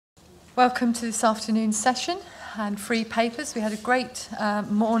Welcome to this afternoon's session and free papers. We had a great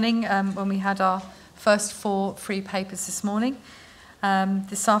morning when we had our first 4 free papers this morning.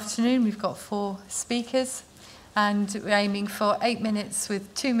 This afternoon we've got 4 speakers and we're aiming for 8 minutes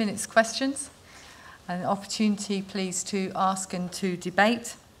with 2 minutes questions. An opportunity, please, to ask and to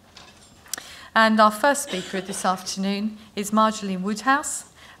debate. And our first speaker this afternoon is Marjolaine Woodhouse,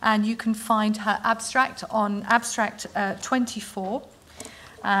 and you can find her abstract on Abstract 24.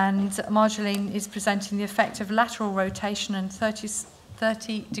 And Marjolaine is presenting the effect of lateral rotation and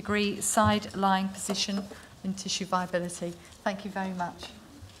 30-degree side lying position in tissue viability. Thank you very much.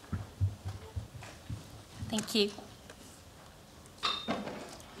 Thank you.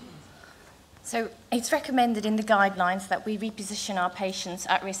 So it's recommended in the guidelines that we reposition our patients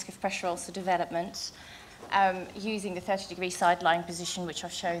at risk of pressure ulcer development using the 30-degree side lying position, which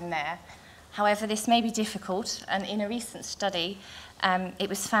I've shown there. However, this may be difficult, and in a recent study, it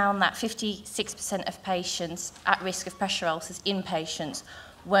was found that 56% of patients at risk of pressure ulcers inpatients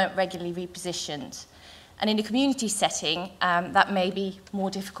weren't regularly repositioned. And in a community setting, that may be more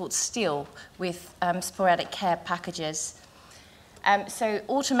difficult still with sporadic care packages. So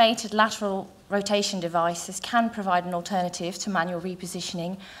automated lateral rotation devices can provide an alternative to manual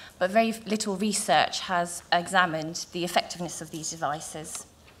repositioning, but very little research has examined the effectiveness of these devices.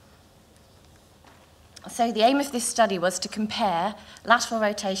 So the aim of this study was to compare lateral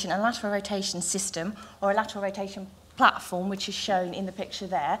rotation and lateral rotation system, or a lateral rotation platform, which is shown in the picture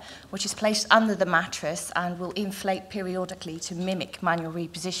there, which is placed under the mattress and will inflate periodically to mimic manual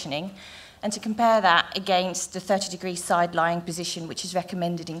repositioning, and to compare that against the 30-degree side lying position, which is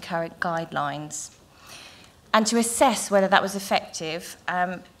recommended in current guidelines. And to assess whether that was effective,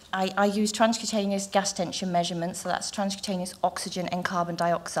 I used transcutaneous gas tension measurements, so that's transcutaneous oxygen and carbon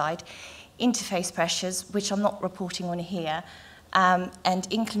dioxide, interface pressures, which I'm not reporting on here, and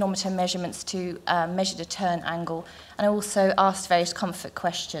inclinometer measurements to measure the turn angle, and I also asked various comfort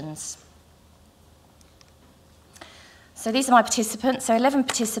questions. So these are my participants, so 11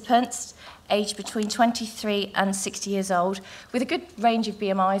 participants, aged between 23 and 60 years old, with a good range of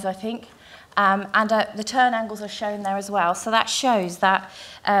BMIs, I think, and the turn angles are shown there as well. So that shows that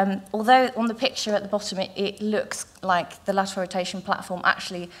although on the picture at the bottom it looks like the lateral rotation platform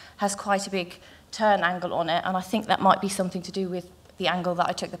actually has quite a big turn angle on it, and I think that might be something to do with the angle that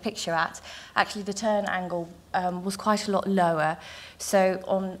I took the picture at. Actually, the turn angle was quite a lot lower. So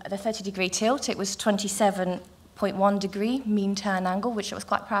on the 30-degree tilt, it was 27.1 degree mean turn angle, which I was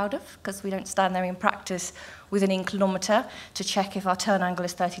quite proud of, because we don't stand there in practice with an inclinometer to check if our turn angle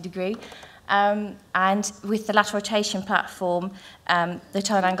is 30 degree. And with the lateral rotation platform, the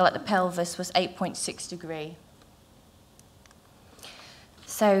turn angle at the pelvis was 8.6 degree.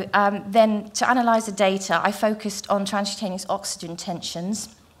 So then to analyse the data, I focused on transcutaneous oxygen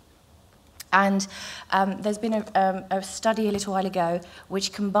tensions. And there's been a study a little while ago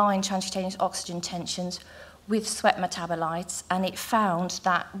which combined transcutaneous oxygen tensions with sweat metabolites, and it found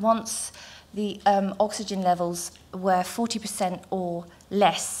that once the oxygen levels were 40% or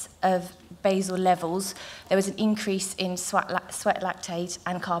less of basal levels, there was an increase in sweat lactate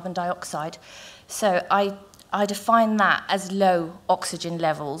and carbon dioxide. So I defined that as low oxygen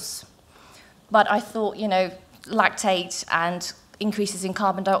levels. But I thought, you know, lactate and increases in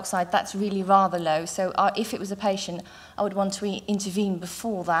carbon dioxide, that's really rather low. So if it was a patient, I would want to intervene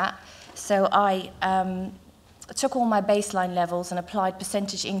before that. So I took all my baseline levels and applied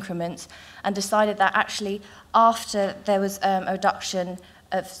percentage increments and decided that actually after there was a reduction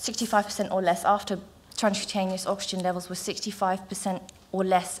of 65% or less, after transcutaneous oxygen levels were 65% or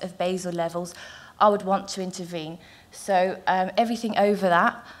less of basal levels, I would want to intervene. So everything over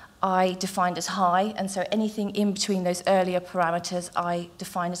that I defined as high, and so anything in between those earlier parameters I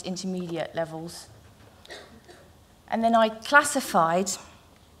defined as intermediate levels. And then I classified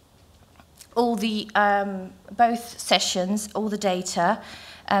all the, both sessions, all the data.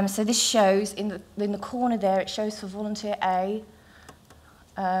 So this shows, in the corner there, it shows for volunteer A,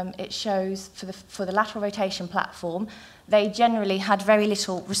 it shows for the lateral rotation platform. They generally had very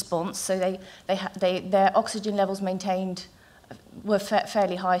little response, so their oxygen levels maintained were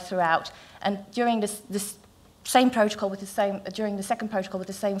fairly high throughout. And during this same protocol with the same, during the second protocol with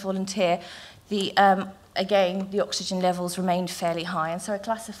the same volunteer, again, the oxygen levels remained fairly high. And so I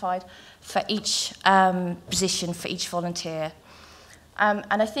classified for each position for each volunteer.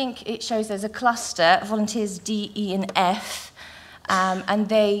 And I think it shows there's a cluster, volunteers D, E, and F, and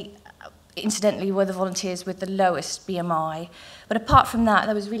they, incidentally, were the volunteers with the lowest BMI. But apart from that,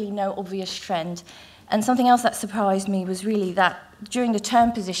 there was really no obvious trend. And something else that surprised me was really that during the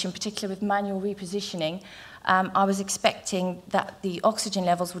turn position, particularly with manual repositioning, I was expecting that the oxygen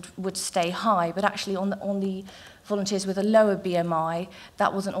levels would stay high, but actually on the volunteers with a lower BMI,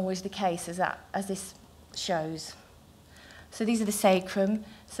 that wasn't always the case, as this shows. So these are the sacrum.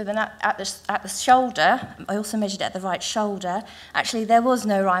 So then at the shoulder, I also measured it at the right shoulder. Actually, there was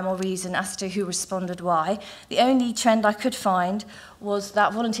no rhyme or reason as to who responded why. The only trend I could find was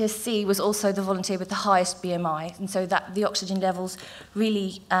that volunteer C was also the volunteer with the highest BMI, and so that the oxygen levels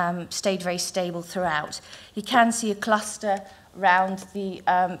really stayed very stable throughout. You can see a cluster round the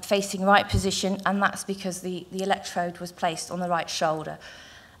facing right position, and that's because the electrode was placed on the right shoulder.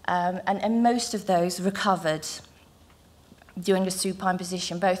 And most of those recovered during the supine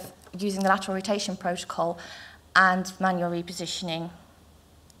position, both using the lateral rotation protocol and manual repositioning.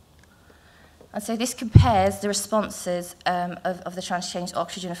 And so this compares the responses of the transcutaneous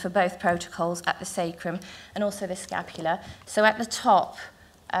oxygen for both protocols at the sacrum and also the scapula. So at the top,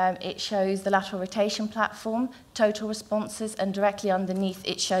 it shows the lateral rotation platform, total responses, and directly underneath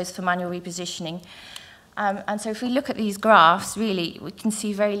it shows for manual repositioning. And so if we look at these graphs, really, we can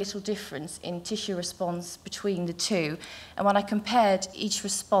see very little difference in tissue response between the two. And when I compared each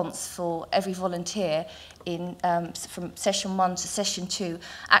response for every volunteer from session 1 to session 2,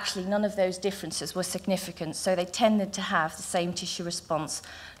 actually none of those differences were significant. So they tended to have the same tissue response,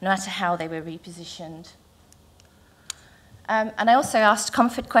 no matter how they were repositioned. And I also asked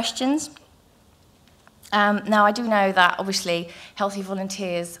comfort questions. Now, I do know that, obviously, healthy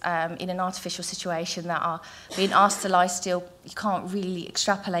volunteers in an artificial situation that are being asked to lie still, you can't really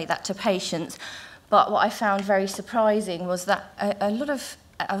extrapolate that to patients. But what I found very surprising was that a lot of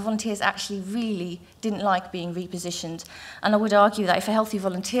volunteers actually really didn't like being repositioned. And I would argue that if a healthy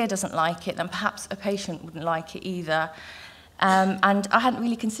volunteer doesn't like it, then perhaps a patient wouldn't like it either. And I hadn't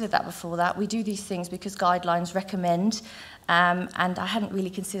really considered that before that. We do these things because guidelines recommend, and I hadn't really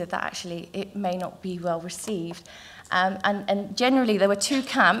considered that actually it may not be well received. And generally there were two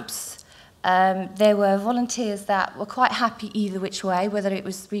camps. There were volunteers that were quite happy either which way, whether it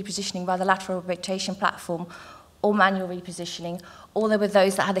was repositioning by the lateral rotation platform or manual repositioning, or there were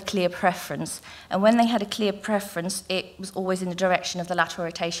those that had a clear preference. And when they had a clear preference, it was always in the direction of the lateral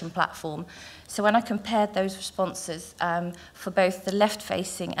rotation platform. So when I compared those responses for both the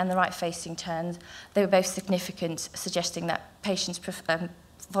left-facing and the right-facing turns, they were both significant, suggesting that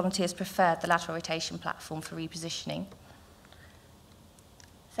volunteers preferred the lateral rotation platform for repositioning.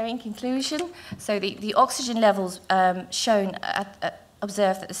 So in conclusion, so the oxygen levels shown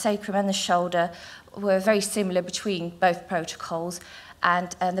observed at the sacrum and the shoulder were very similar between both protocols,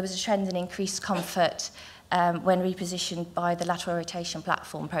 and there was a trend in increased comfort when repositioned by the lateral rotation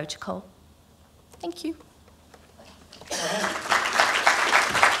platform protocol. Thank you.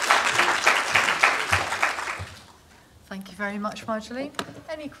 Thank you very much, Marjolaine.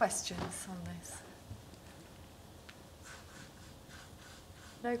 Any questions on this?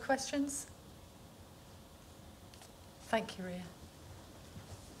 No questions? Thank you, Ria.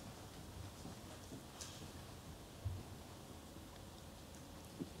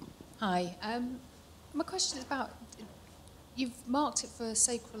 Hi. My question is about, you've marked it for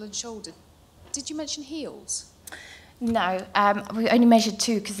sacral and shoulder. Did you mention heels? No, we only measured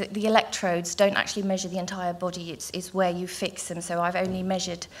two because the electrodes don't actually measure the entire body. It's where you fix them. So I've only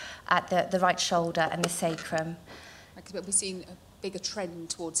measured at the right shoulder and the sacrum. Because we're seeing a bigger trend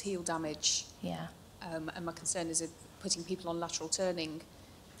towards heel damage. Yeah. And my concern is putting people on lateral turning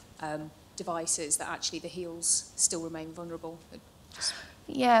devices that actually the heels still remain vulnerable.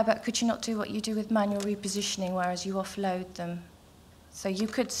 Yeah, but could you not do what you do with manual repositioning, whereas you offload them? So you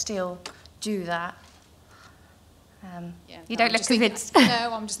could still do that. You don't look convinced. No,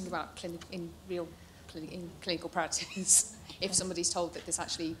 I'm just thinking about in clinical practice. If somebody's told that this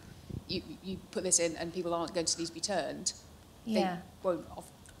actually, you put this in and people aren't going to need to be turned, yeah, they won't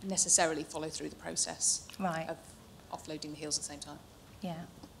necessarily follow through the process of offloading the heels at the same time. Yeah.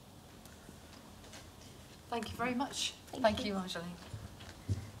 Thank you very much. Thank you, Marjolaine.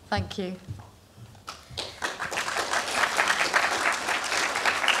 Thank you.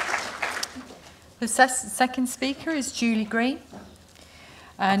 The second speaker is Julie Green,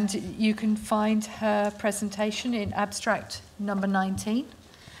 and you can find her presentation in abstract number 19.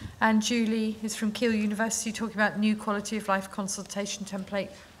 And Julie is from Keele University, talking about new quality of life consultation template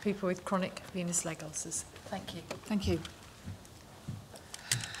for people with chronic venous leg ulcers. Thank you. Thank you.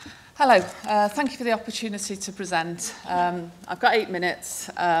 Hello, thank you for the opportunity to present. I've got 8 minutes,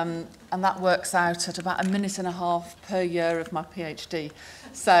 and that works out at about 1.5 minutes per year of my PhD.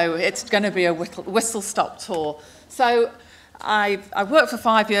 So it's going to be a whistle-stop tour. So I've worked for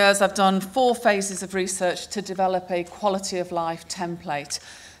 5 years. I've done 4 phases of research to develop a quality of life template.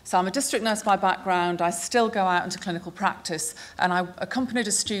 So I'm a district nurse by background. I still go out into clinical practice, and I accompanied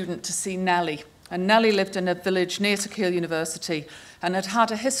a student to see Nellie. And Nellie lived in a village near to Keele University and had had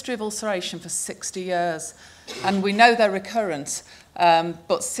a history of ulceration for 60 years. And we know they're recurrent,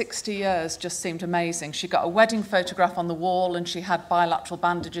 but 60 years just seemed amazing. She got a wedding photograph on the wall and she had bilateral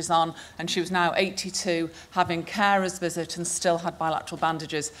bandages on, and she was now 82, having carers visit and still had bilateral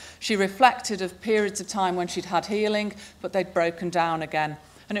bandages. She reflected of periods of time when she'd had healing, but they'd broken down again.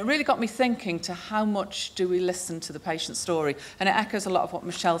 And it really got me thinking to how much do we listen to the patient's story? And it echoes a lot of what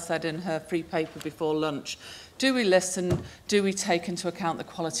Michelle said in her free paper before lunch. Do we listen? Do we take into account the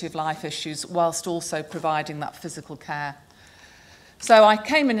quality of life issues whilst also providing that physical care? So I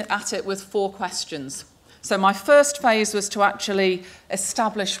came in at it with 4 questions. So my first phase was to actually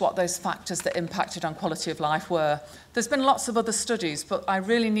establish what those factors that impacted on quality of life were. There's been lots of other studies, but I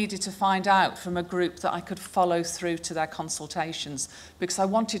really needed to find out from a group that I could follow through to their consultations, because I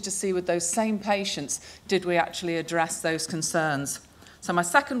wanted to see with those same patients, did we actually address those concerns? So my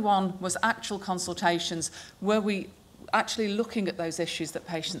second one was actual consultations. Were we actually looking at those issues that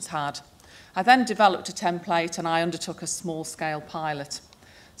patients had? I then developed a template and I undertook a small-scale pilot.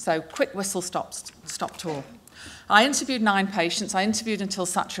 So quick whistle stop tour. I interviewed 9 patients. I interviewed until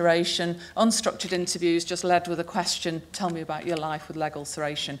saturation, unstructured interviews, just led with a question, tell me about your life with leg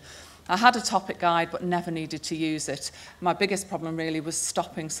ulceration. I had a topic guide, but never needed to use it. My biggest problem really was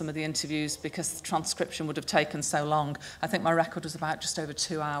stopping some of the interviews because the transcription would have taken so long. I think my record was about just over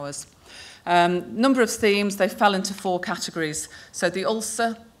 2 hours. Number of themes, they fell into 4 categories. So the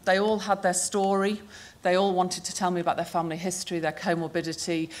ulcer, they all had their story. They all wanted to tell me about their family history, their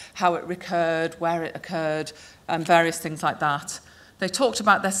comorbidity, how it recurred, where it occurred, and various things like that. They talked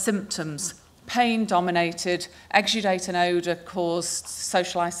about their symptoms. Pain dominated, exudate and odour caused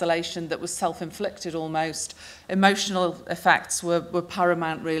social isolation that was self-inflicted almost. Emotional effects were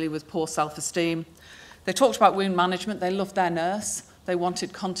paramount really, with poor self-esteem. They talked about wound management. They loved their nurse. They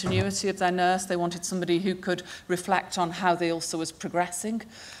wanted continuity of their nurse. They wanted somebody who could reflect on how the ulcer was progressing.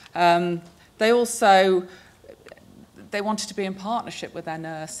 They wanted to be in partnership with their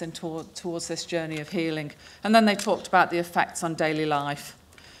nurse and towards this journey of healing. And then they talked about the effects on daily life.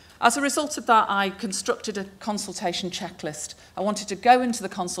 As a result of that, I constructed a consultation checklist. I wanted to go into the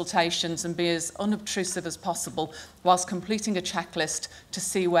consultations and be as unobtrusive as possible whilst completing a checklist to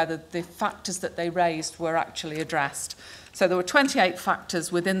see whether the factors that they raised were actually addressed. So there were 28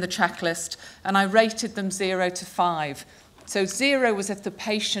 factors within the checklist, and I rated them 0 to 5. So 0 was if the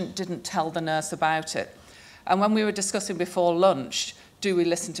patient didn't tell the nurse about it. And when we were discussing before lunch, do we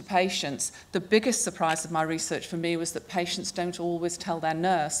listen to patients? The biggest surprise of my research for me was that patients don't always tell their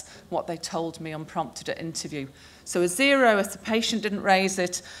nurse what they told me unprompted at interview. So a 0 if the patient didn't raise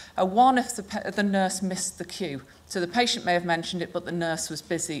it, a 1 if the nurse missed the cue. So the patient may have mentioned it, but the nurse was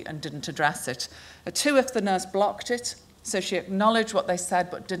busy and didn't address it. A 2 if the nurse blocked it, so she acknowledged what they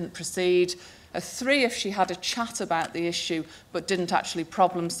said but didn't proceed. A 3 if she had a chat about the issue but didn't actually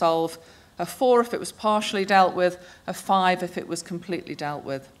problem solve. A 4 if it was partially dealt with, a 5 if it was completely dealt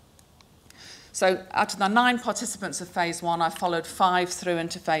with. So out of the 9 participants of phase 1, I followed 5 through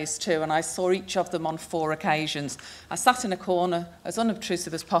into phase 2, and I saw each of them on 4 occasions. I sat in a corner as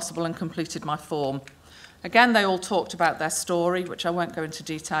unobtrusive as possible and completed my form. Again, they all talked about their story, which I won't go into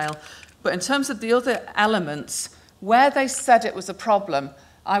detail. But in terms of the other elements, where they said it was a problem,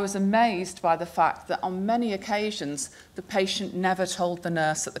 I was amazed by the fact that on many occasions, the patient never told the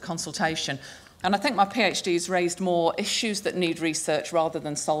nurse at the consultation. And I think my PhD's raised more issues that need research rather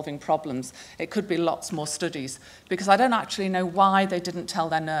than solving problems. It could be lots more studies, because I don't actually know why they didn't tell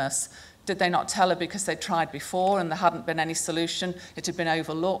their nurse. Did they not tell her because they tried before and there hadn't been any solution? It had been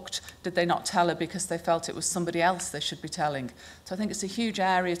overlooked. Did they not tell her because they felt it was somebody else they should be telling? So I think it's a huge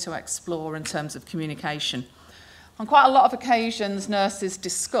area to explore in terms of communication. On quite a lot of occasions, nurses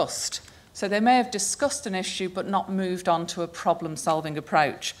discussed. So they may have discussed an issue but not moved on to a problem-solving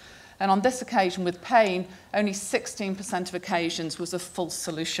approach. And on this occasion with pain, only 16% of occasions was a full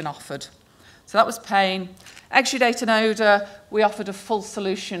solution offered. So that was pain. Exudate and odour, we offered a full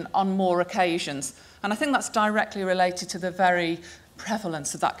solution on more occasions. And I think that's directly related to the very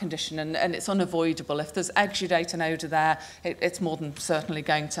prevalence of that condition, and it's unavoidable. If there's exudate and odour there, it's more than certainly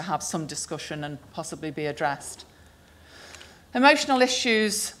going to have some discussion and possibly be addressed. Emotional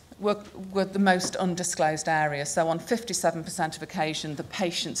issues were the most undisclosed area. So on 57% of occasion, the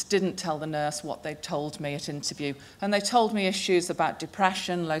patients didn't tell the nurse what they'd told me at interview. And they told me issues about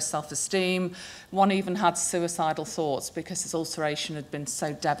depression, low self-esteem. One even had suicidal thoughts because his ulceration had been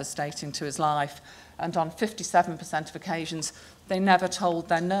so devastating to his life. And on 57% of occasions, they never told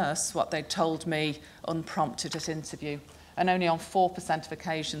their nurse what they'd told me unprompted at interview. and only on 4% of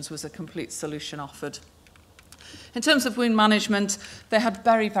occasions was a complete solution offered. In terms of wound management, they had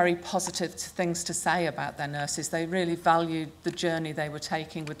very, very positive things to say about their nurses. They really valued the journey they were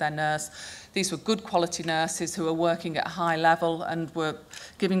taking with their nurse. These were good quality nurses who were working at a high level and were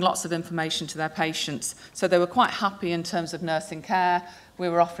giving lots of information to their patients. So they were quite happy in terms of nursing care. We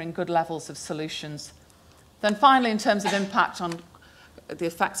were offering good levels of solutions. Then finally, in terms of impact on the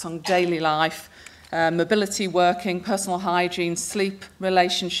effects on daily life, mobility, working, personal hygiene, sleep,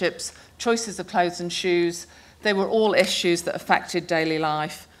 relationships, choices of clothes and shoes, they were all issues that affected daily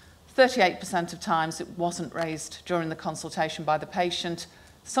life. 38% of times it wasn't raised during the consultation by the patient.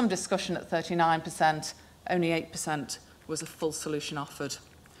 Some discussion at 39%, only 8% was a full solution offered.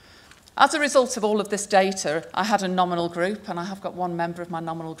 As a result of all of this data, I had a nominal group, and I have got one member of my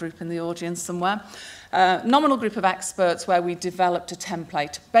nominal group in the audience somewhere, nominal group of experts where we developed a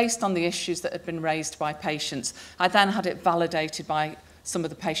template based on the issues that had been raised by patients. I then had it validated by some of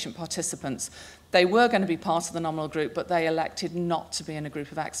the patient participants. They were going to be part of the nominal group, but they elected not to be in a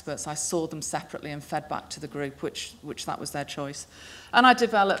group of experts. I saw them separately and fed back to the group, which that was their choice. And I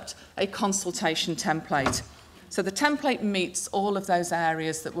developed a consultation template. So the template meets all of those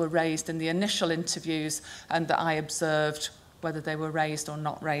areas that were raised in the initial interviews and that I observed whether they were raised or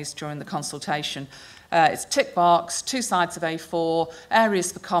not raised during the consultation. It's tick box, 2 sides of A4,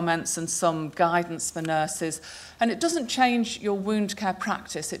 areas for comments and some guidance for nurses. And it doesn't change your wound care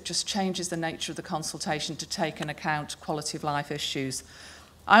practice, it just changes the nature of the consultation to take into account quality of life issues.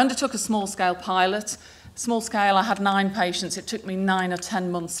 I undertook a small-scale pilot. Small scale, I had 9 patients. It took me 9 or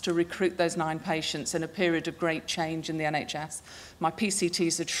 10 months to recruit those 9 patients in a period of great change in the NHS. My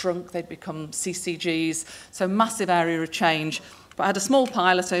PCTs had shrunk, they'd become CCGs, so massive area of change. But I had a small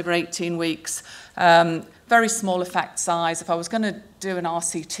pilot over 18 weeks, very small effect size. If I was going to do an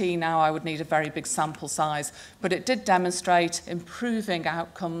RCT now, I would need a very big sample size. But it did demonstrate improving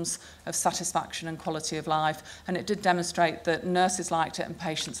outcomes of satisfaction and quality of life. And it did demonstrate that nurses liked it and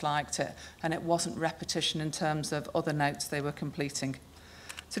patients liked it. And it wasn't repetition in terms of other notes they were completing.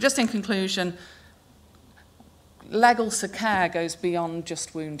 So just in conclusion, Legalsa care goes beyond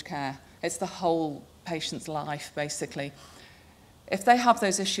just wound care. It's the whole patient's life, basically. If they have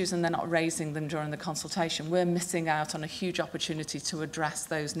those issues and they're not raising them during the consultation, we're missing out on a huge opportunity to address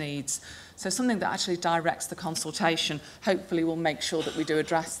those needs. So something that actually directs the consultation, hopefully will make sure that we do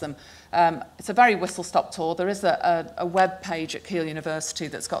address them. It's a very whistle-stop tour. There is a web page at Keele University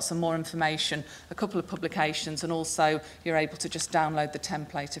that's got some more information, a couple of publications, and also you're able to just download the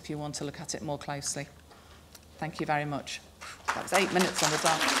template if you want to look at it more closely. Thank you very much. That was 8 minutes on the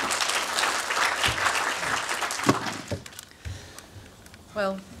dot.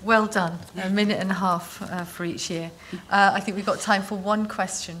 Well done. A minute and a half for each year. I think we've got time for one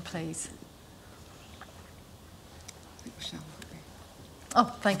question, please. Oh,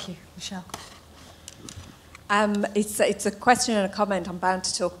 thank you, Michelle. It's a question and a comment. I'm bound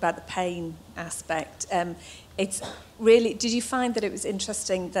to talk about the pain aspect. It's really, did you find that it was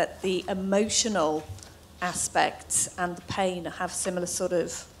interesting that the emotional aspects and the pain have similar sort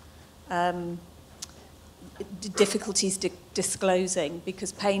of difficulties disclosing,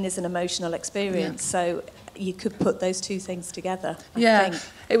 because pain is an emotional experience, so you could put those two things together, I think.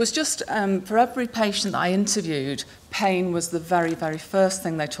 It was just, for every patient that I interviewed, pain was the very, very first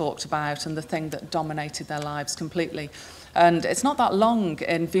thing they talked about and the thing that dominated their lives completely. And it's not that long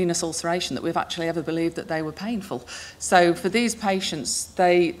in venous ulceration that we've actually ever believed that they were painful. So for these patients,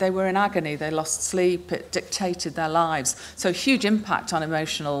 they were in agony, they lost sleep, it dictated their lives. So huge impact on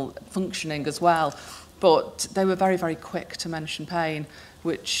emotional functioning as well. But they were very, very quick to mention pain,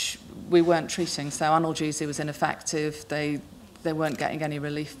 which we weren't treating. So analgesia was ineffective. They weren't getting any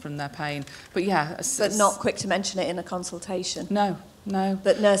relief from their pain. But yeah. But not quick to mention it in a consultation? No.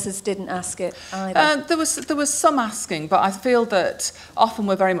 But nurses didn't ask it either? There was some asking, but I feel that often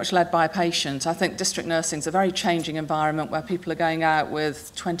we're very much led by a patient. I think district nursing is a very changing environment where people are going out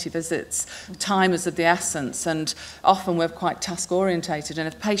with 20 visits. Time is of the essence, and often we're quite task-orientated, and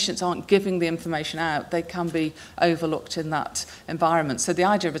if patients aren't giving the information out, they can be overlooked in that environment. So the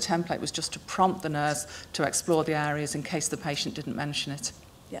idea of a template was just to prompt the nurse to explore the areas in case the patient didn't mention it.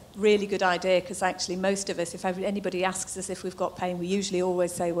 Yeah, really good idea, because actually most of us, if anybody asks us if we've got pain, we usually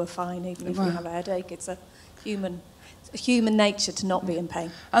always say we're fine, even if we have a headache. It's a human nature to not be in pain.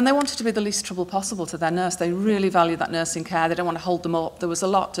 And they wanted to be the least trouble possible to their nurse. They really value that nursing care. They don't want to hold them up. There was a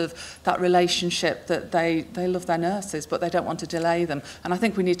lot of that relationship that they love their nurses, but they don't want to delay them. And I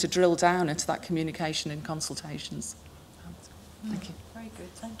think we need to drill down into that communication in consultations. Thank you. Very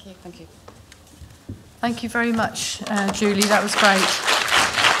good, thank you. Thank you. Thank you very much, Julie. That was great.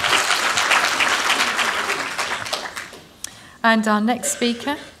 And our next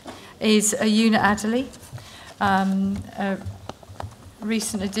speaker is Una Adderley, a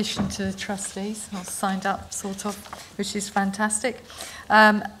recent addition to the trustees, or signed up, sort of, which is fantastic.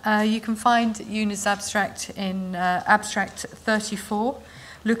 You can find Una's abstract in abstract 34,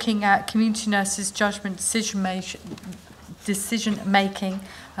 looking at community nurses' judgment decision-making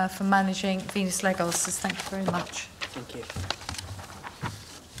for managing venous leg ulcers. Thank you very much. Thank you.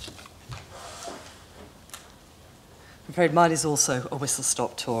 I'm afraid mine is also a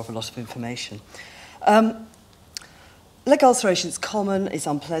whistle-stop tour of a lot of information. Leg ulceration is common, it's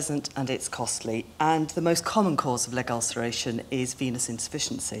unpleasant, and it's costly. And the most common cause of leg ulceration is venous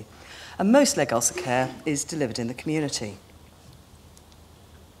insufficiency. And most leg ulcer care is delivered in the community.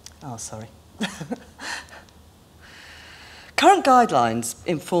 Oh, sorry. Current guidelines,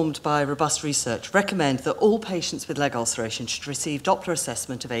 informed by robust research, recommend that all patients with leg ulceration should receive Doppler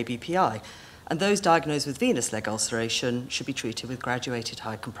assessment of ABPI, and those diagnosed with venous leg ulceration should be treated with graduated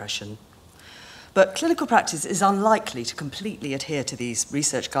high compression. But clinical practice is unlikely to completely adhere to these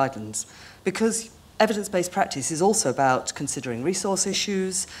research guidelines because evidence-based practice is also about considering resource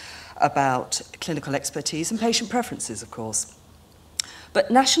issues, about clinical expertise and patient preferences, of course. But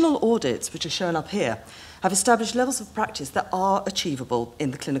national audits, which are shown up here, have established levels of practice that are achievable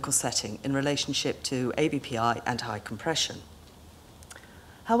in the clinical setting in relationship to ABPI and high compression.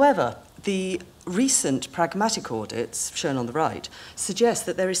 However, the recent pragmatic audits, shown on the right, suggest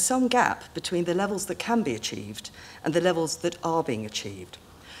that there is some gap between the levels that can be achieved and the levels that are being achieved.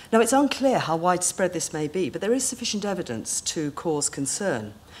 Now, it's unclear how widespread this may be, but there is sufficient evidence to cause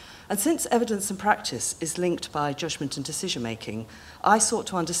concern. And since evidence and practice is linked by judgment and decision-making, I sought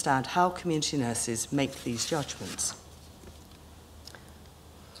to understand how community nurses make these judgments.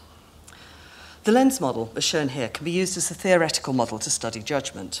 The LENS model, as shown here, can be used as a theoretical model to study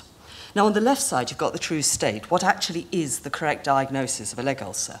judgment. Now, on the left side, you've got the true state, what actually is the correct diagnosis of a leg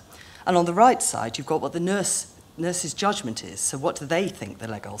ulcer. And on the right side, you've got what the nurse's judgment is, so what do they think the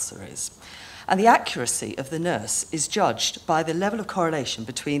leg ulcer is. And the accuracy of the nurse is judged by the level of correlation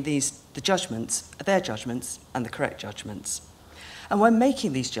between their judgments, and the correct judgments. And when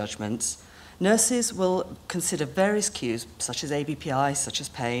making these judgments, nurses will consider various cues, such as ABPI, such as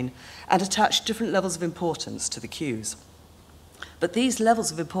pain, and attach different levels of importance to the cues. But these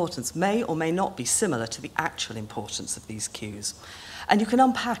levels of importance may or may not be similar to the actual importance of these cues. And you can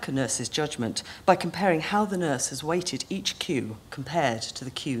unpack a nurse's judgment by comparing how the nurse has weighted each cue compared to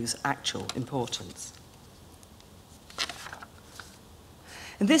the cue's actual importance.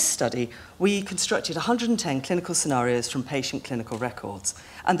 In this study, we constructed 110 clinical scenarios from patient clinical records,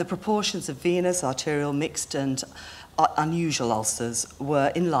 and the proportions of venous, arterial, mixed and unusual ulcers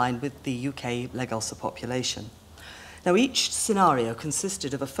were in line with the UK leg ulcer population. Now, each scenario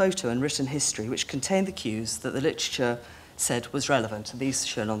consisted of a photo and written history which contained the cues that the literature said was relevant, and these are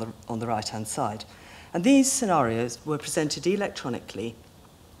shown on the right-hand side. And these scenarios were presented electronically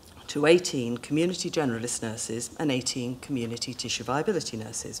to 18 community generalist nurses and 18 community tissue viability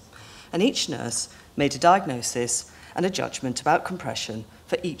nurses. And each nurse made a diagnosis and a judgment about compression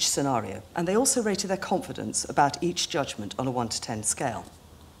for each scenario. And they also rated their confidence about each judgment on a 1 to 10 scale.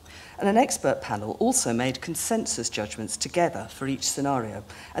 And an expert panel also made consensus judgments together for each scenario,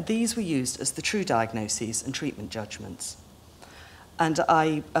 and these were used as the true diagnoses and treatment judgments. And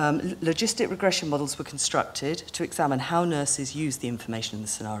logistic regression models were constructed to examine how nurses use the information in the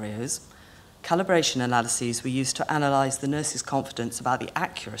scenarios. Calibration analyses were used to analyse the nurses' confidence about the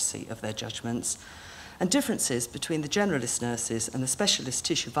accuracy of their judgments, and differences between the generalist nurses and the specialist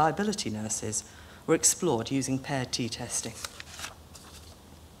tissue viability nurses were explored using paired t-testing.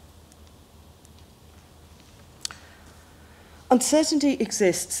 Uncertainty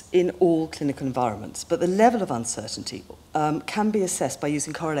exists in all clinical environments, but the level of uncertainty can be assessed by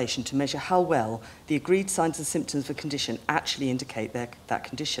using correlation to measure how well the agreed signs and symptoms of a condition actually indicate that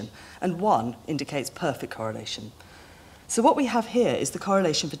condition, and one indicates perfect correlation. So what we have here is the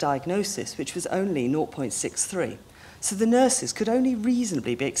correlation for diagnosis, which was only 0.63. So the nurses could only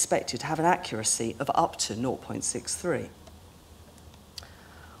reasonably be expected to have an accuracy of up to 0.63.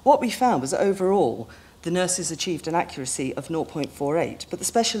 What we found was that overall, the nurses achieved an accuracy of 0.48, but the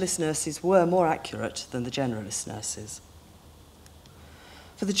specialist nurses were more accurate than the generalist nurses.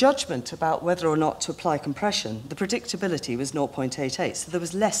 For the judgment about whether or not to apply compression, the predictability was 0.88, so there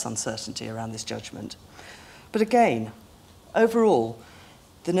was less uncertainty around this judgment. But again, overall,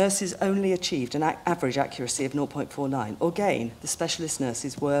 the nurses only achieved an average accuracy of 0.49, or again, the specialist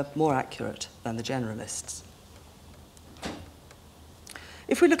nurses were more accurate than the generalists.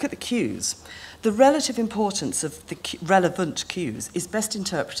 If we look at the cues, the relative importance of the relevant cues is best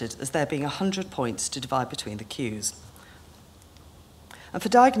interpreted as there being 100 points to divide between the cues. And for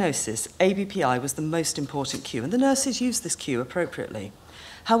diagnosis, ABPI was the most important cue, and the nurses used this cue appropriately.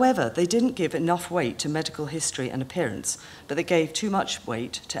 However, they didn't give enough weight to medical history and appearance, but they gave too much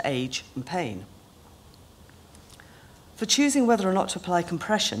weight to age and pain. For choosing whether or not to apply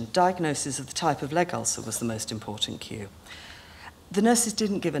compression, diagnosis of the type of leg ulcer was the most important cue. The nurses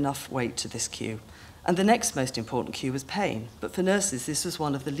didn't give enough weight to this cue, and the next most important cue was pain, but for nurses this was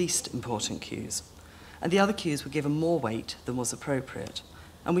one of the least important cues. And the other cues were given more weight than was appropriate,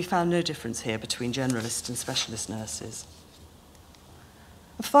 and we found no difference here between generalist and specialist nurses.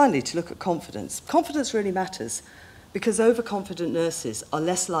 And finally, to look at confidence. Confidence really matters, because overconfident nurses are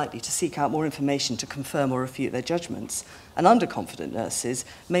less likely to seek out more information to confirm or refute their judgments, and underconfident nurses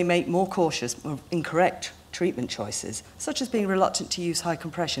may make more cautious or incorrect treatment choices, such as being reluctant to use high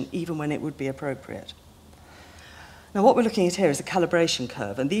compression even when it would be appropriate. Now, what we're looking at here is a calibration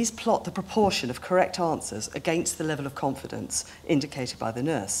curve, and these plot the proportion of correct answers against the level of confidence indicated by the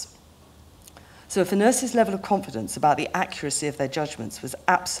nurse. So if a nurse's level of confidence about the accuracy of their judgments was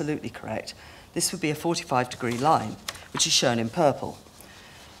absolutely correct, this would be a 45-degree line, which is shown in purple.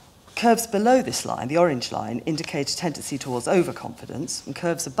 Curves below this line, the orange line, indicate a tendency towards overconfidence, and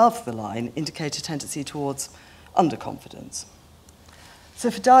curves above the line indicate a tendency towards underconfidence.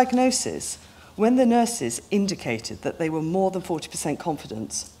 So for diagnosis, when the nurses indicated that they were more than 40%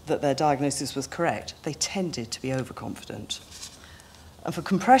 confident that their diagnosis was correct, they tended to be overconfident. And for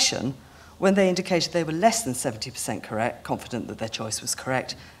compression, when they indicated they were less than 70% confident that their choice was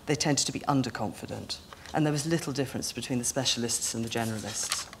correct, they tended to be underconfident. And there was little difference between the specialists and the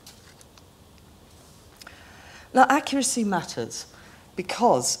generalists. Now, accuracy matters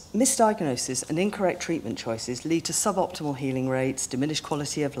because misdiagnosis and incorrect treatment choices lead to suboptimal healing rates, diminished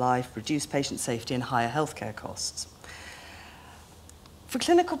quality of life, reduced patient safety, and higher healthcare costs. For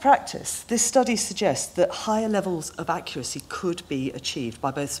clinical practice, this study suggests that higher levels of accuracy could be achieved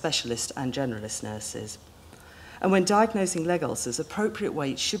by both specialist and generalist nurses. And when diagnosing leg ulcers, appropriate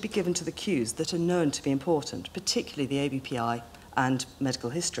weight should be given to the cues that are known to be important, particularly the ABPI and medical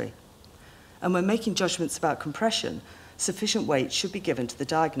history. And when making judgments about compression, sufficient weight should be given to the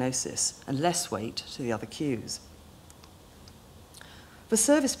diagnosis and less weight to the other cues. For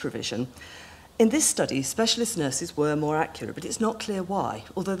service provision, in this study, specialist nurses were more accurate, but it's not clear why,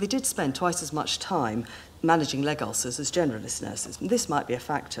 although they did spend twice as much time managing leg ulcers as generalist nurses, and this might be a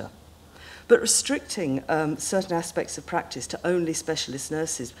factor. But restricting certain aspects of practice to only specialist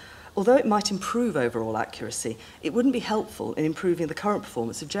nurses, although it might improve overall accuracy, it wouldn't be helpful in improving the current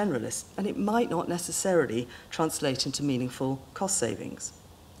performance of generalists, and it might not necessarily translate into meaningful cost savings.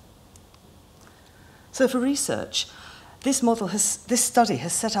 So for research, this study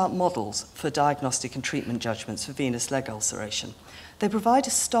has set out models for diagnostic and treatment judgments for venous leg ulceration. They provide a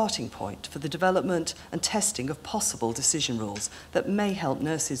starting point for the development and testing of possible decision rules that may help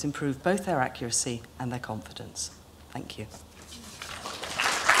nurses improve both their accuracy and their confidence. Thank you.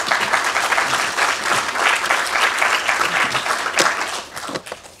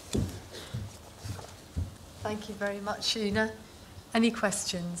 Thank you very much, Una. Any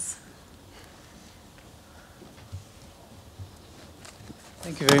questions?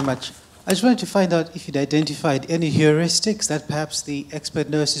 Thank you very much. I just wanted to find out if you'd identified any heuristics that perhaps the expert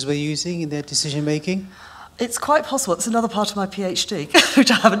nurses were using in their decision-making. It's quite possible. It's another part of my PhD, which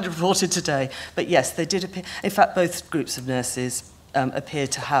I haven't reported today. But yes, they did appear. In fact, both groups of nurses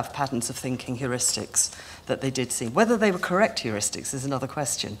appeared to have patterns of thinking heuristics that they did see. Whether they were correct heuristics is another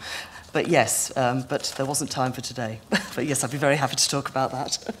question. But yes, but there wasn't time for today. But yes, I'd be very happy to talk about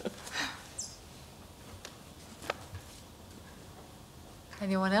that.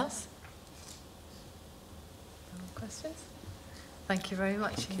 Anyone else? Any questions? Thank you very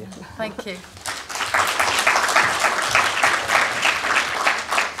much, Una. Thank you.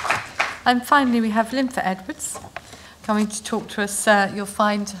 And finally, we have Lympha Edwards coming to talk to us. You'll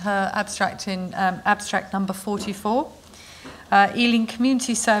find her abstract in abstract number 44. Ealing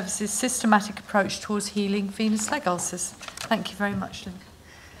Community Services Systematic Approach Towards Healing Venous Leg Ulcers. Thank you very much, Lympha.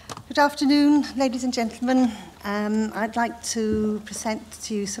 Good afternoon, ladies and gentlemen. I'd like to present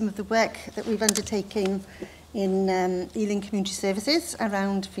to you some of the work that we've undertaken in Ealing Community Services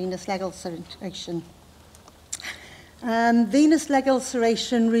around venous leg ulceration. Venous leg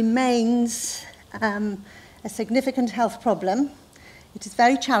ulceration remains a significant health problem. It is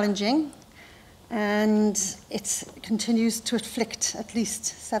very challenging, and it continues to afflict at least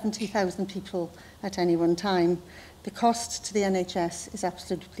 70,000 people at any one time. The cost to the NHS is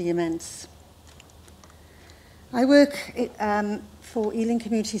absolutely immense. I work for Ealing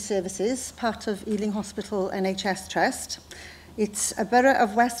Community Services, part of Ealing Hospital NHS Trust. It's a borough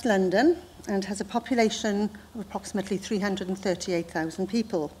of West London, and has a population of approximately 338,000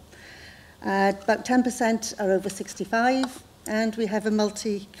 people. About 10% are over 65, and we have a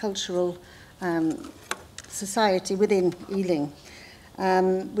multicultural society within Ealing,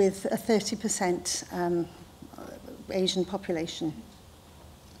 with a 30% Asian population.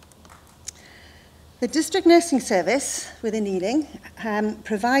 The District Nursing Service within Ealing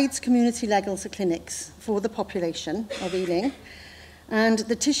provides community legal clinics for the population of Ealing, and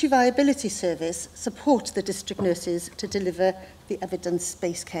the Tissue Viability Service supports the district nurses to deliver the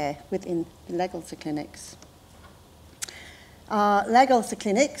evidence-based care within the legal clinics. Our legal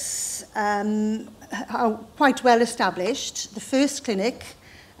clinics are quite well established. The first clinic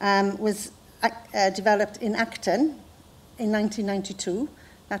was developed in Acton in 1992.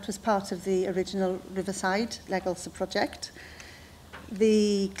 That was part of the original Riverside Legalsa project.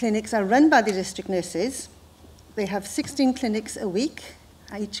 The clinics are run by the district nurses. They have 16 clinics a week.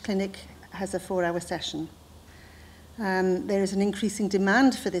 Each clinic has a 4-hour session. There is an increasing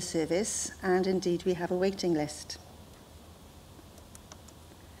demand for this service, and indeed we have a waiting list.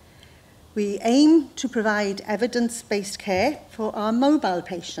 We aim to provide evidence-based care for our mobile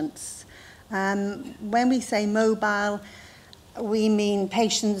patients. When we say mobile, we mean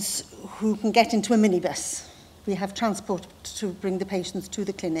patients who can get into a minibus. We have transport to bring the patients to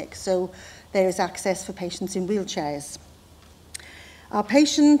the clinic, so there is access for patients in wheelchairs. Our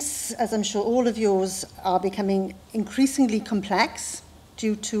patients, as I'm sure all of yours, are becoming increasingly complex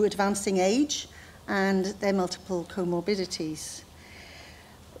due to advancing age and their multiple comorbidities.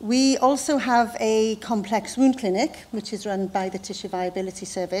 We also have a complex wound clinic, which is run by the Tissue Viability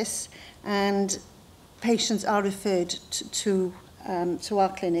Service, and patients are referred to our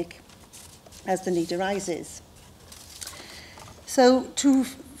clinic as the need arises. So to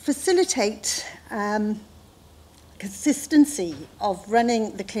facilitate consistency of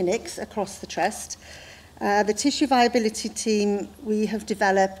running the clinics across the trust, the Tissue Viability team, we have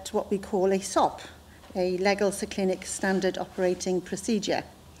developed what we call a SOP, a Legal Clinic Standard Operating Procedure.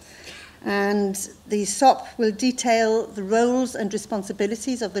 And the SOP will detail the roles and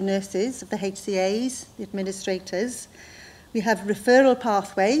responsibilities of the nurses, of the HCAs, the administrators. We have referral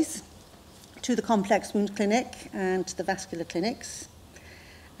pathways to the complex wound clinic and the vascular clinics.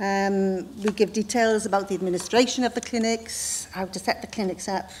 We give details about the administration of the clinics, how to set the clinics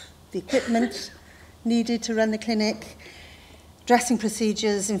up, the equipment needed to run the clinic, dressing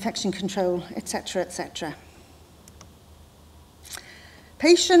procedures, infection control, etc., etc.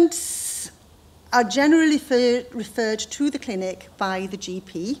 Patients are generally referred to the clinic by the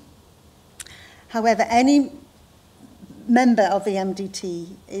GP. However, any member of the MDT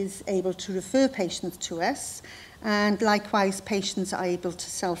is able to refer patients to us, and likewise patients are able to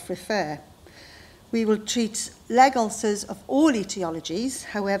self-refer. We will treat leg ulcers of all etiologies.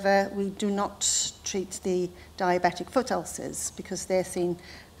 However, we do not treat the diabetic foot ulcers because they're seen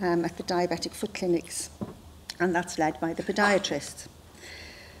at the diabetic foot clinics, and that's led by the podiatrist.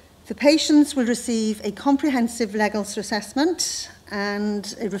 The patients will receive a comprehensive leg ulcer assessment,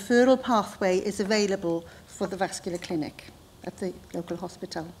 and a referral pathway is available for the vascular clinic at the local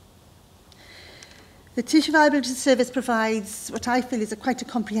hospital. The Tissue Viability Service provides what I feel is quite a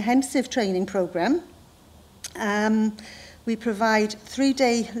comprehensive training programme. We provide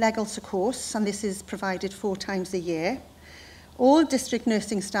 3-day leg ulcer course, and this is provided 4 times a year. All district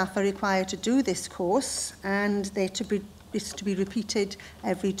nursing staff are required to do this course, and it's to be repeated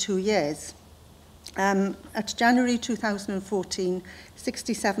every 2 years. At January 2014,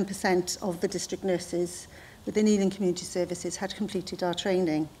 67% of the district nurses within Ealing Community Services had completed our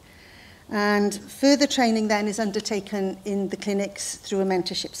training. And further training then is undertaken in the clinics through a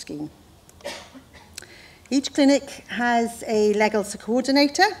mentorship scheme. Each clinic has a leg ulcer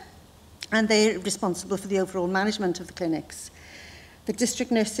coordinator, and they're responsible for the overall management of the clinics. The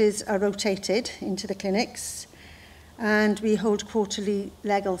district nurses are rotated into the clinics, and we hold quarterly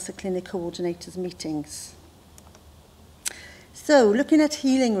leg ulcer clinic coordinators meetings. So, looking at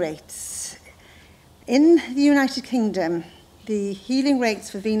healing rates. In the United Kingdom, the healing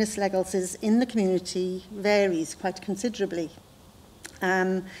rates for venous leg ulcers in the community varies quite considerably.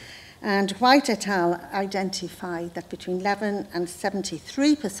 And White et al. Identified that between 11 and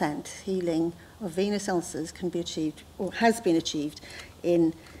 73% healing of venous ulcers can be achieved, or has been achieved,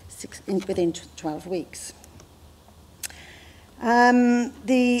 within 12 weeks.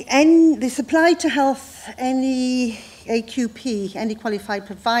 The Supply to Health any AQP, any qualified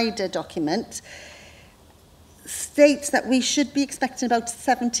provider document, states that we should be expecting about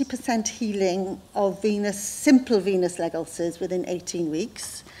 70% healing of simple venous leg ulcers within 18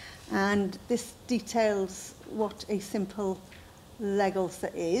 weeks. And this details what a simple leg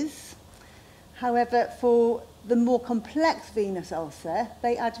ulcer is. However, for the more complex venous ulcer,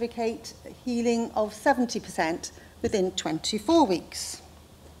 they advocate healing of 70% within 24 weeks.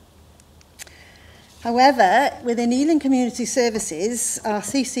 However, within Ealing Community Services, our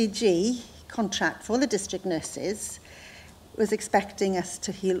CCG contract for the district nurses was expecting us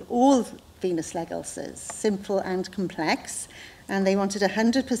to heal all venous leg ulcers, simple and complex, and they wanted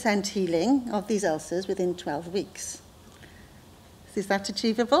 100% healing of these ulcers within 12 weeks. Is that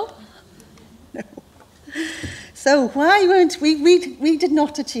achievable? No. So why weren't we did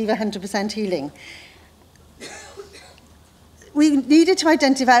not achieve 100% healing. We needed to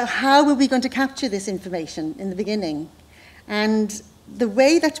identify how were we going to capture this information in the beginning. And the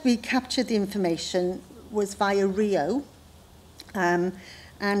way that we captured the information was via RIO,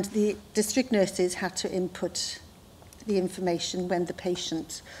 and the district nurses had to input the information when the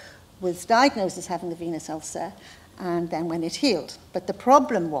patient was diagnosed as having a venous ulcer and then when it healed. But the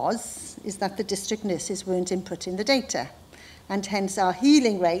problem is that the district nurses weren't inputting the data, and hence our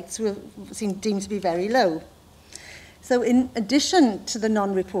healing rates seemed deemed to be very low. So in addition to the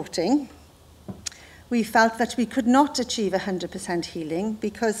non-reporting, we felt that we could not achieve 100% healing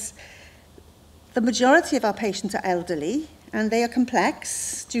because the majority of our patients are elderly and they are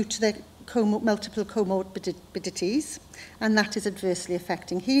complex due to their multiple comorbidities, and that is adversely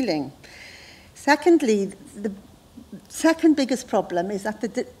affecting healing. Secondly, the second biggest problem is that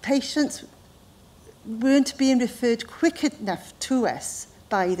the patients weren't being referred quick enough to us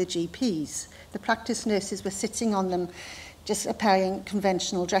by the GPs. The practice nurses were sitting on them just applying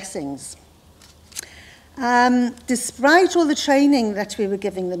conventional dressings. Despite all the training that we were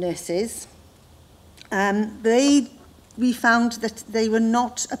giving the nurses, we found that they were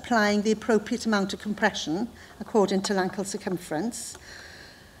not applying the appropriate amount of compression according to ankle circumference.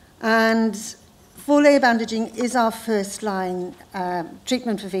 And four-layer bandaging is our first-line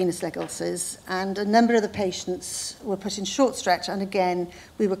treatment for venous leg ulcers, and a number of the patients were put in short stretch, and again,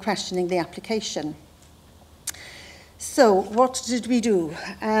 we were questioning the application. So, what did we do?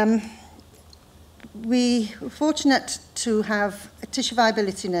 We were fortunate to have a tissue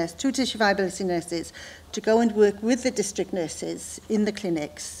viability nurse, 2 tissue viability nurses, to go and work with the district nurses in the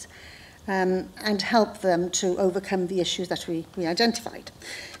clinics and help them to overcome the issues that we identified.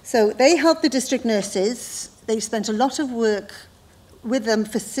 So they helped the district nurses. They spent a lot of work with them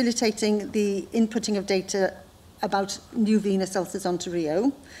facilitating the inputting of data about new venous ulcers onto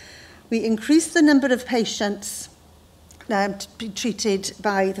RIO. We increased the number of patients to be treated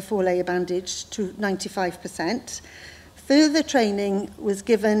by the 4-layer bandage to 95%. Further training was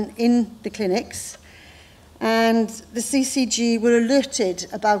given in the clinics, and the CCG were alerted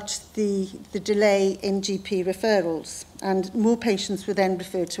about the delay in GP referrals, and more patients were then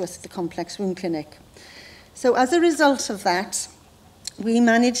referred to us at the complex wound clinic. So as a result of that, we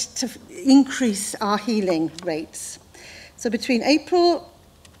managed to increase our healing rates. So between April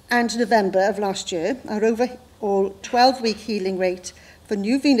and November of last year, our overall 12-week healing rate for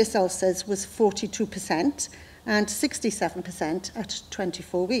new venous ulcers was 42% and 67% at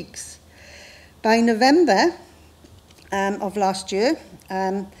 24 weeks. By November of last year,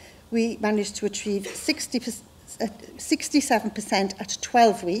 we managed to achieve 67% at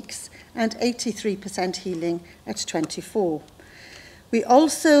 12 weeks and 83% healing at 24. We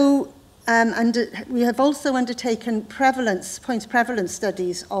also we have also undertaken point prevalence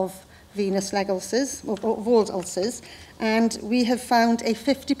studies of venous leg ulcers, of all ulcers, and we have found a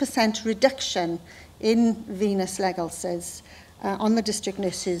 50% reduction in venous leg ulcers on the district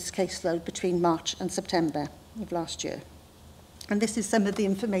nurses' caseload between March and September of last year. And this is some of the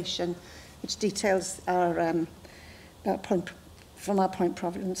information which details our point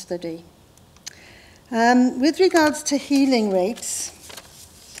prevalence study. With regards to healing rates,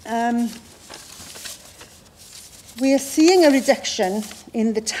 we are seeing a reduction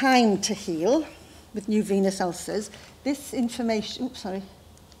in the time to heal with new venous ulcers. This information, oops, sorry.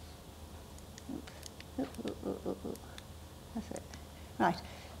 That's it. Right.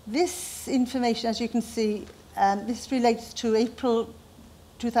 This information, as you can see, this relates to April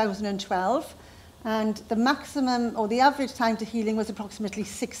 2012, and the maximum or the average time to healing was approximately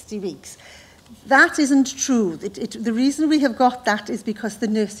 60 weeks. That isn't true. The reason we have got that is because the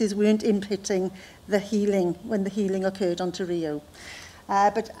nurses weren't inputting the healing when the healing occurred onto RIO.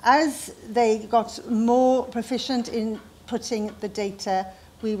 But as they got more proficient in putting the data,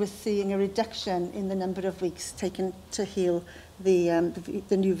 we were seeing a reduction in the number of weeks taken to heal the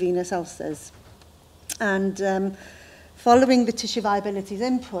new venous ulcers. And following the tissue viabilities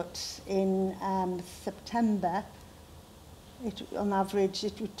input in September, on average,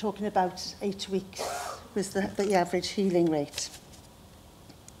 we're talking about 8 weeks was the average healing rate.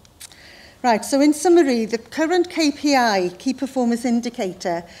 Right, so in summary, the current KPI, Key Performance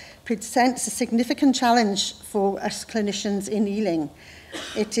Indicator, presents a significant challenge for us clinicians in Ealing.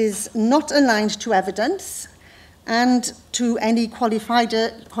 It is not aligned to evidence and to any qualified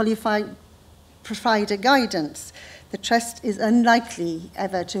provider guidance. The Trust is unlikely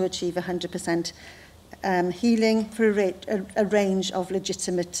ever to achieve 100% healing for a range of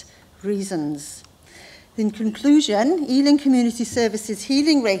legitimate reasons. In conclusion, Ealing Community Services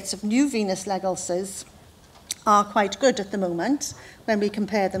healing rates of new venous leg ulcers are quite good at the moment when we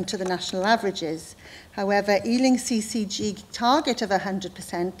compare them to the national averages. However, Ealing CCG target of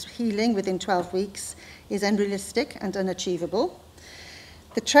 100% healing within 12 weeks is unrealistic and unachievable.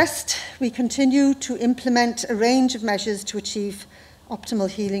 The Trust, we continue to implement a range of measures to achieve optimal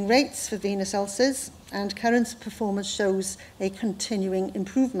healing rates for venous ulcers, and current performance shows a continuing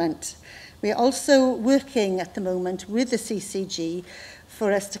improvement. We are also working at the moment with the CCG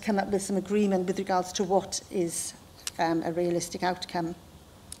for us to come up with some agreement with regards to what is a realistic outcome.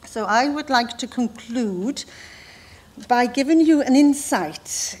 So I would like to conclude by giving you an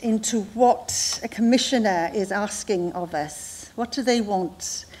insight into what a commissioner is asking of us. What do they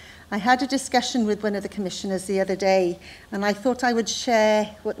want? I had a discussion with one of the commissioners the other day, and I thought I would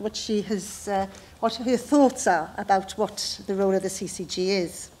share what her thoughts are about what the role of the CCG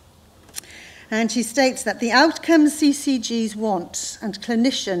is. And she states that the outcomes CCGs want and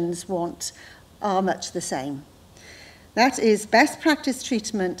clinicians want are much the same. That is best practice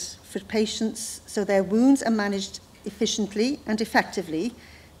treatment for patients so their wounds are managed efficiently and effectively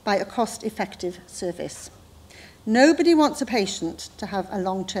by a cost-effective service. Nobody wants a patient to have a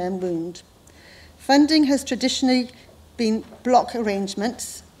long-term wound. Funding has traditionally been block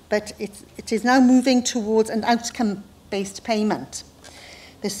arrangements, but it is now moving towards an outcome-based payment.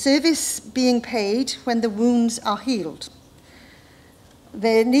 The service being paid when the wounds are healed.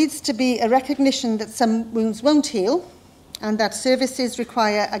 There needs to be a recognition that some wounds won't heal and that services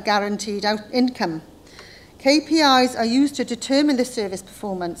require a guaranteed income. KPIs are used to determine the service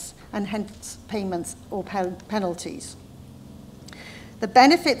performance and hence payments or penalties. The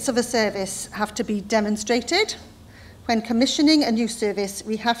benefits of a service have to be demonstrated. When commissioning a new service,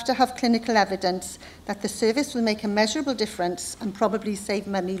 we have to have clinical evidence that the service will make a measurable difference and probably save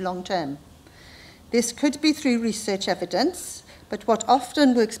money long term. This could be through research evidence, but what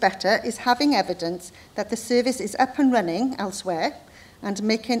often works better is having evidence that the service is up and running elsewhere and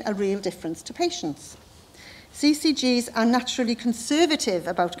making a real difference to patients. CCGs are naturally conservative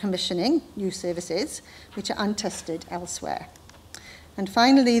about commissioning new services which are untested elsewhere. And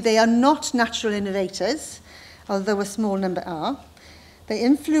finally, they are not natural innovators, although a small number are. Their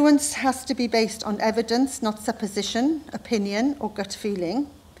influence has to be based on evidence, not supposition, opinion, or gut feeling.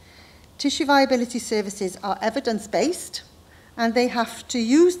 Tissue viability services are evidence-based, and they have to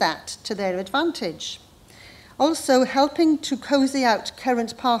use that to their advantage. Also, helping to cozy out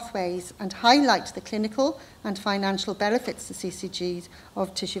current pathways and highlight the clinical and financial benefits to CCGs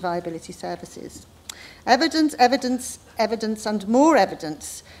of tissue viability services. Evidence, evidence, evidence, and more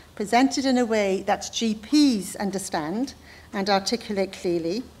evidence presented in a way that GPs understand and articulate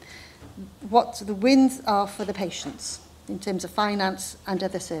clearly what the wins are for the patients in terms of finance and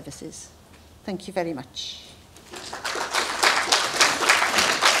other services. Thank you very much.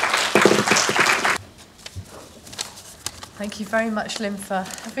 Thank you very much, Lympha.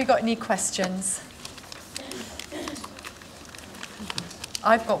 Have we got any questions?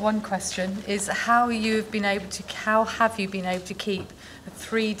 I've got one question, is how have you been able to keep a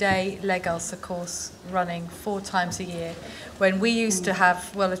 3-day leg ulcer course running 4 times a year when we used to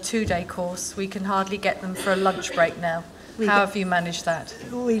have, well, a 2-day course? We can hardly get them for a lunch break now. How have you managed that?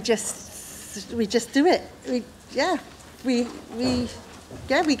 We just do it. We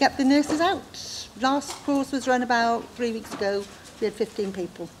get the nurses out. Last course was run about 3 weeks ago. We had 15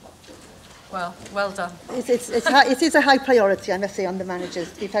 people. Well done. It is a high priority, I must say, on the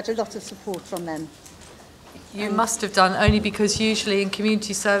managers. We've had a lot of support from them. You must have done, only because usually in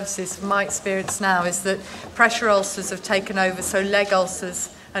community services, from my experience now, is that pressure ulcers have taken over, so leg ulcers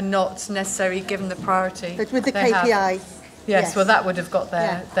are not necessarily given the priority. But with the KPI. Yes, well, that would have got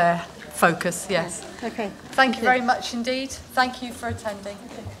their focus, yes. Okay. Thank you very much indeed. Thank you for attending.